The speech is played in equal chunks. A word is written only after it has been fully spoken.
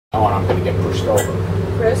knowing I'm going to get pushed over.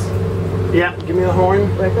 Chris? Yeah, give me the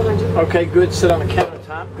horn. Right behind you. Okay, good. Sit on the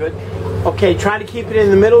countertop. Good. Okay, try to keep it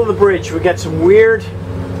in the middle of the bridge. We got some weird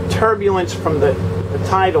turbulence from the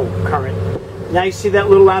tidal current. Now you see that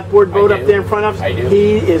little outboard boat up there in front of us? I do.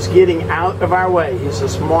 He is getting out of our way. He's a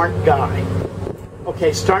smart guy.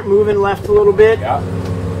 Okay, start moving left a little bit. Yeah.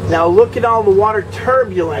 Now look at all the water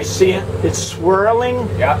turbulence. See it? It's swirling.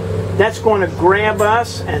 Yeah. That's going to grab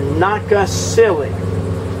us and knock us silly.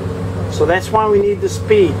 So that's why we need the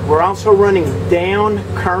speed. We're also running down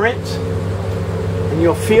current. And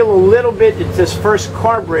you'll feel a little bit at this first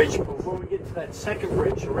car bridge, but when we get to that second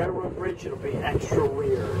bridge, the railroad bridge, it'll be extra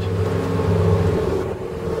weird.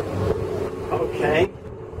 Okay.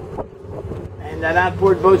 And that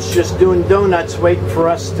outboard boat's just doing donuts waiting for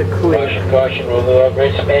us to clear. Caution, caution, Roosevelt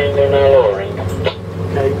Bridge, and they're now lowering.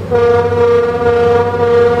 Okay.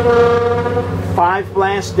 5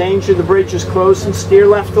 blast danger, the bridge is closing. Steer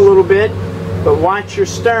left a little bit, but watch your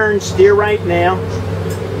stern. Steer right now.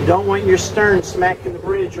 You don't want your stern smacking the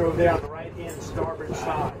bridge over there on the right-hand starboard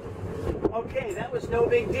side. Okay, that was no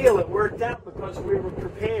big deal. It worked out because we were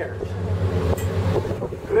prepared.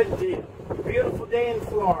 Good deal. Beautiful day in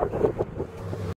Florida.